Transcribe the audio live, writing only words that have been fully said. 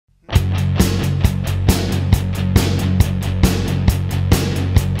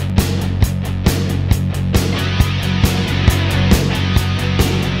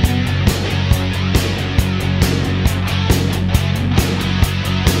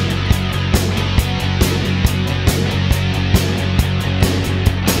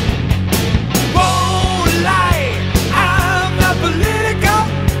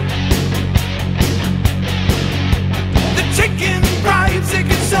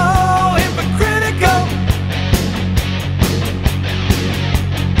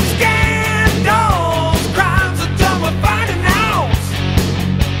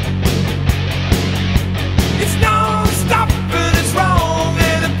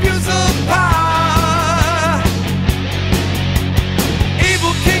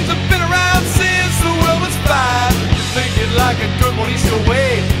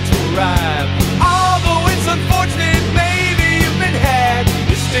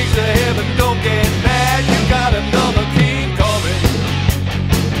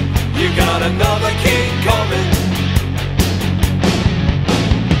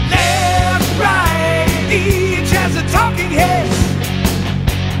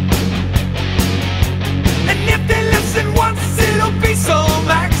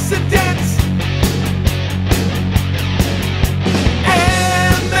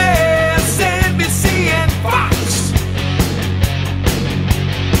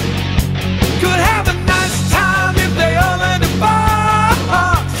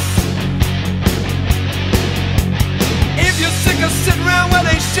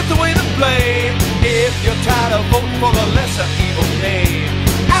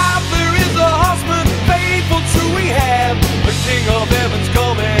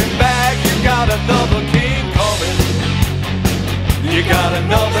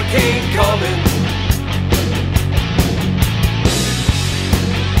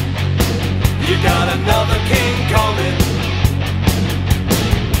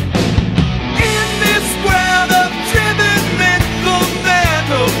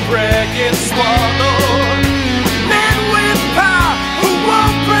swallowed. Men with power who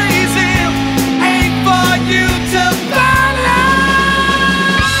won't praise him ain't for you to follow.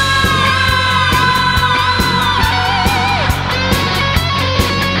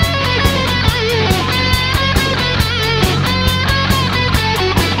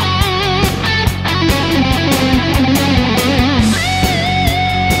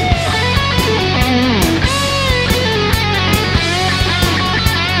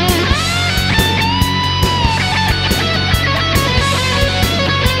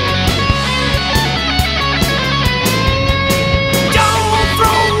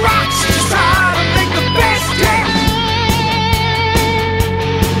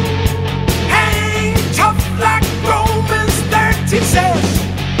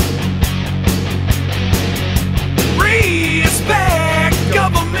 Respect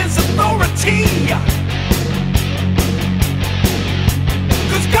government's authority,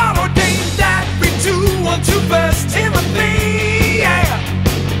 'cause God ordained that we do unto 1 Timothy. Yeah.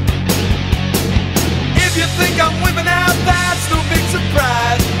 If you think I'm whipping out, that's no big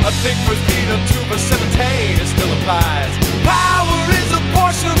surprise. I think 1 Peter 2:17 it still applies. Power is a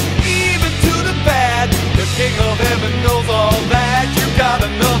portion even to the bad. The King of Heaven knows all that. You got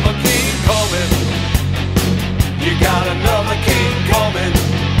another king coming. You got another king coming.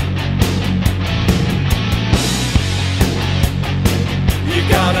 You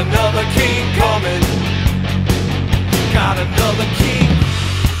got another king coming. Got another king.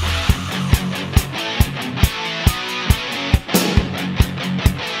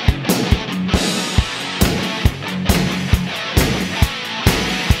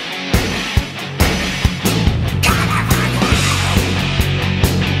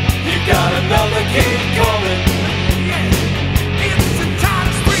 You got another king.